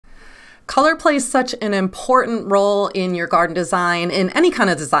Color plays such an important role in your garden design, in any kind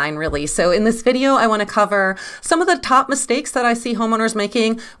of design really. So in this video, I want to cover some of the top mistakes that I see homeowners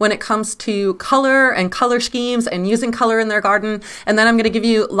making when it comes to color and color schemes and using color in their garden. And then I'm going to give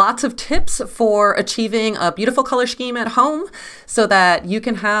you lots of tips for achieving a beautiful color scheme at home so that you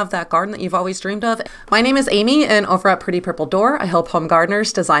can have that garden that you've always dreamed of. My name is Amy, and over at Pretty Purple Door, I help home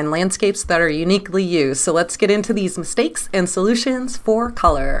gardeners design landscapes that are uniquely you. So let's get into these mistakes and solutions for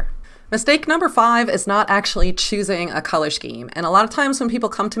color. Mistake number 5 is not actually choosing a color scheme. And a lot of times when people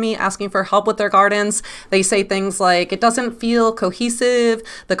come to me asking for help with their gardens, they say things like, it doesn't feel cohesive,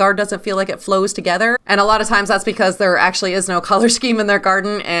 the garden doesn't feel like it flows together. And a lot of times that's because there actually is no color scheme in their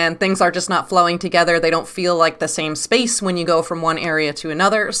garden and things are just not flowing together. They don't feel like the same space when you go from one area to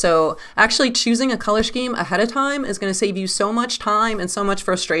another. So actually choosing a color scheme ahead of time is going to save you so much time and so much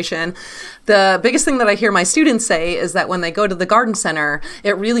frustration. The biggest thing that I hear my students say is that when they go to the garden center,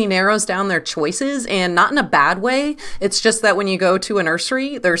 it really narrows down their choices, and not in a bad way. It's just that when you go to a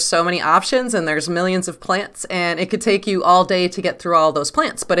nursery, there's so many options and there's millions of plants, and it could take you all day to get through all those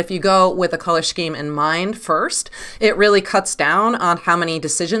plants. But if you go with a color scheme in mind first, it really cuts down on how many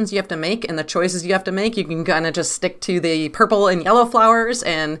decisions you have to make and the choices you have to make. You can kind of just stick to the purple and yellow flowers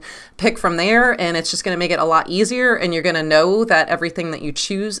and pick from there, and it's just going to make it a lot easier, and you're going to know that everything that you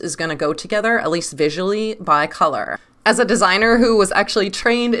choose is going to go together, at least visually, by color. As a designer who was actually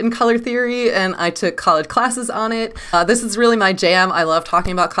trained in color theory and I took college classes on it, this is really my jam. I love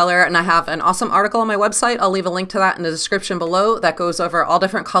talking about color, and I have an awesome article on my website. I'll leave a link to that in the description below that goes over all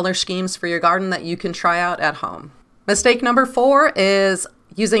different color schemes for your garden that you can try out at home. Mistake number 4 is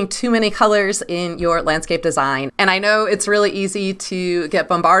using too many colors in your landscape design. And I know it's really easy to get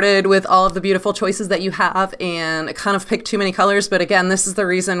bombarded with all of the beautiful choices that you have and kind of pick too many colors, but again, this is the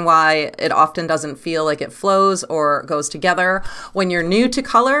reason why it often doesn't feel like it flows or goes together. When you're new to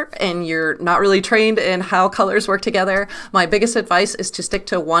color and you're not really trained in how colors work together, my biggest advice is to stick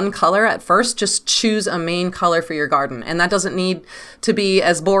to one color at first. Just choose a main color for your garden. And that doesn't need to be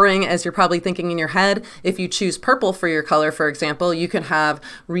as boring as you're probably thinking in your head. If you choose purple for your color, for example, you can have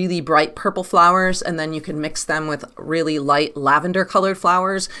really bright purple flowers, and then you can mix them with really light lavender colored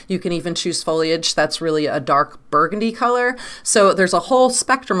flowers. You can even choose foliage that's really a dark burgundy color. So there's a whole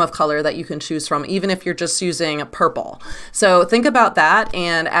spectrum of color that you can choose from, even if you're just using purple. So think about that,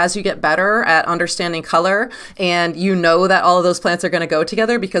 and as you get better at understanding color and you know that all of those plants are going to go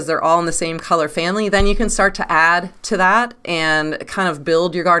together because they're all in the same color family, then you can start to add to that and kind of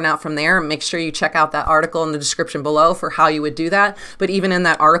build your garden out from there. Make sure you check out that article in the description below for how you would do that. But even in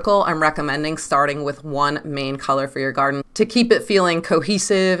that article, I'm recommending starting with one main color for your garden to keep it feeling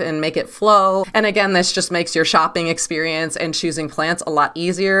cohesive and make it flow. And again, this just makes your shopping experience and choosing plants a lot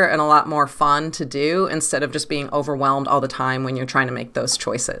easier and a lot more fun to do instead of just being overwhelmed all the time when you're trying to make those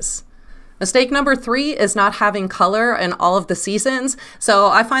choices. Mistake number 3 is not having color in all of the seasons. So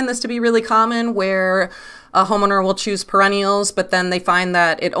I find this to be really common where a homeowner will choose perennials, but then they find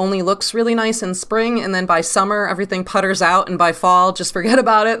that it only looks really nice in spring, and then by summer everything putters out, and by fall just forget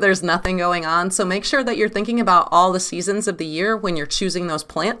about it. There's nothing going on. So make sure that you're thinking about all the seasons of the year when you're choosing those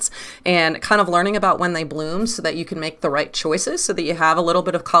plants and kind of learning about when they bloom so that you can make the right choices so that you have a little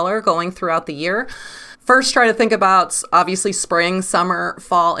bit of color going throughout the year. First, try to think about obviously spring, summer,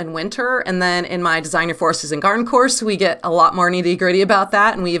 fall, and winter. And then in my Design Your Forests and Garden course, we get a lot more nitty-gritty about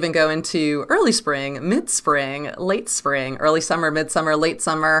that. And we even go into early spring, mid-spring, late spring, early summer, midsummer, late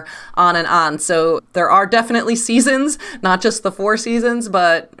summer, on and on. So there are definitely seasons, not just the 4 seasons,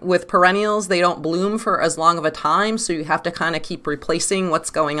 but with perennials, they don't bloom for as long of a time. So you have to kind of keep replacing what's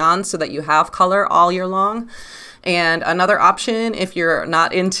going on so that you have color all year long. And another option, if you're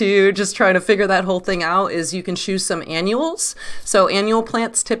not into just trying to figure that whole thing out, is you can choose some annuals. So annual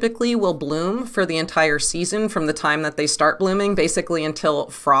plants typically will bloom for the entire season from the time that they start blooming, basically until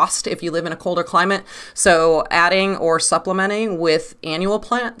frost if you live in a colder climate. So adding or supplementing with annual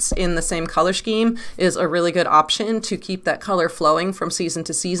plants in the same color scheme is a really good option to keep that color flowing from season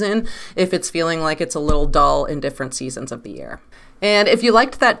to season if it's feeling like it's a little dull in different seasons of the year. And if you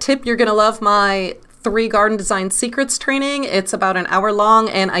liked that tip, you're going to love my 3 garden design secrets training. It's about an hour long,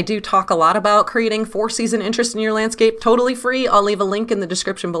 and I do talk a lot about creating 4-season interest in your landscape totally free. I'll leave a link in the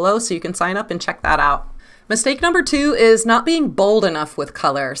description below so you can sign up and check that out. Mistake number 2 is not being bold enough with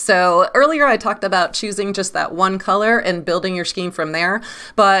color. So earlier I talked about choosing just that one color and building your scheme from there.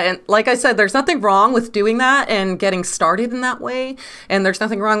 But like I said, there's nothing wrong with doing that and getting started in that way. And there's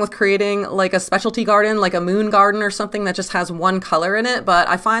nothing wrong with creating like a specialty garden, like a moon garden or something that just has one color in it. But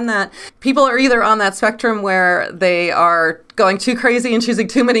I find that people are either on that spectrum where they are going too crazy and choosing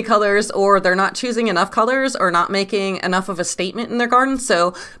too many colors, or they're not choosing enough colors or not making enough of a statement in their garden.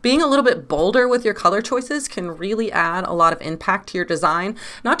 So being a little bit bolder with your color choices can really add a lot of impact to your design.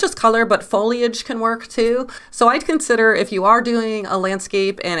 Not just color, but foliage can work too. So I'd consider, if you are doing a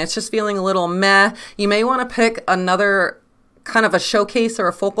landscape and it's just feeling a little meh, you may want to pick another kind of a showcase or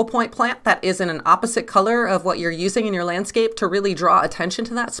a focal point plant that is in an opposite color of what you're using in your landscape to really draw attention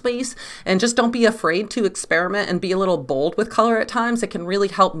to that space. And just don't be afraid to experiment and be a little bold with color at times. It can really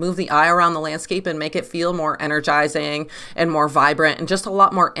help move the eye around the landscape and make it feel more energizing and more vibrant and just a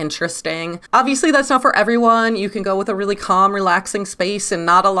lot more interesting. Obviously, that's not for everyone. You can go with a really calm, relaxing space and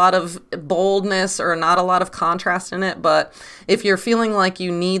not a lot of boldness or not a lot of contrast in it. But if you're feeling like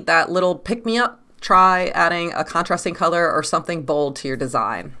you need that little pick-me-up, try adding a contrasting color or something bold to your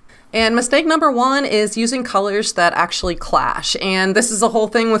design. And mistake number one is using colors that actually clash. And this is a whole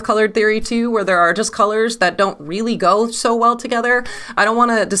thing with color theory too, where there are just colors that don't really go so well together. I don't want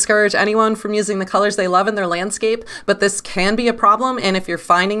to discourage anyone from using the colors they love in their landscape, but this can be a problem. And if you're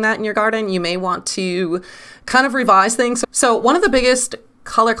finding that in your garden, you may want to kind of revise things. So one of the biggest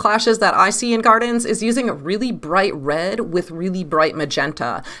color clashes that I see in gardens is using a really bright red with really bright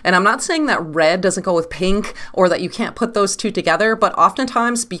magenta. And I'm not saying that red doesn't go with pink or that you can't put those two together, but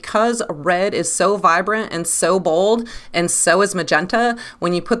oftentimes because red is so vibrant and so bold and so is magenta,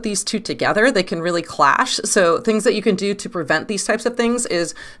 when you put these two together, they can really clash. So things that you can do to prevent these types of things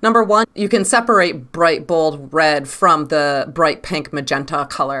is, number one, you can separate bright, bold red from the bright pink magenta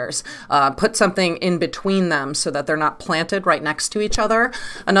colors. Put something in between them so that they're not planted right next to each other.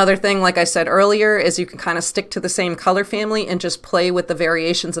 Another thing, like I said earlier, is you can kind of stick to the same color family and just play with the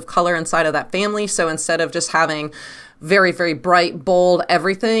variations of color inside of that family. So instead of just having very, very bright, bold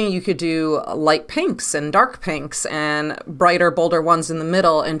everything, you could do light pinks and dark pinks and brighter, bolder ones in the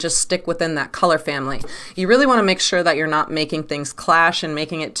middle and just stick within that color family. You really want to make sure that you're not making things clash and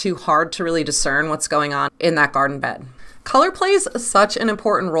making it too hard to really discern what's going on in that garden bed. Color plays such an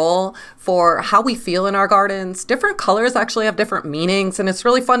important role for how we feel in our gardens. Different colors actually have different meanings, and it's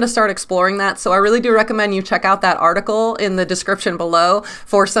really fun to start exploring that. So I really do recommend you check out that article in the description below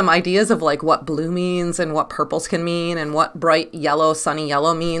for some ideas of like what blue means and what purples can mean and what bright yellow, sunny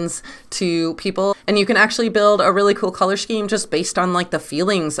yellow means to people. And you can actually build a really cool color scheme just based on like the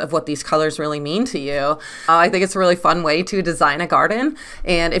feelings of what these colors really mean to you. I think it's a really fun way to design a garden.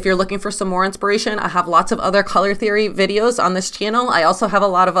 And if you're looking for some more inspiration, I have lots of other color theory videos on this channel. I also have a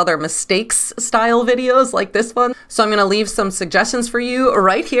lot of other mistakes style videos like this one. So I'm going to leave some suggestions for you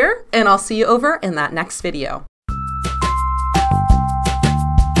right here, and I'll see you over in that next video.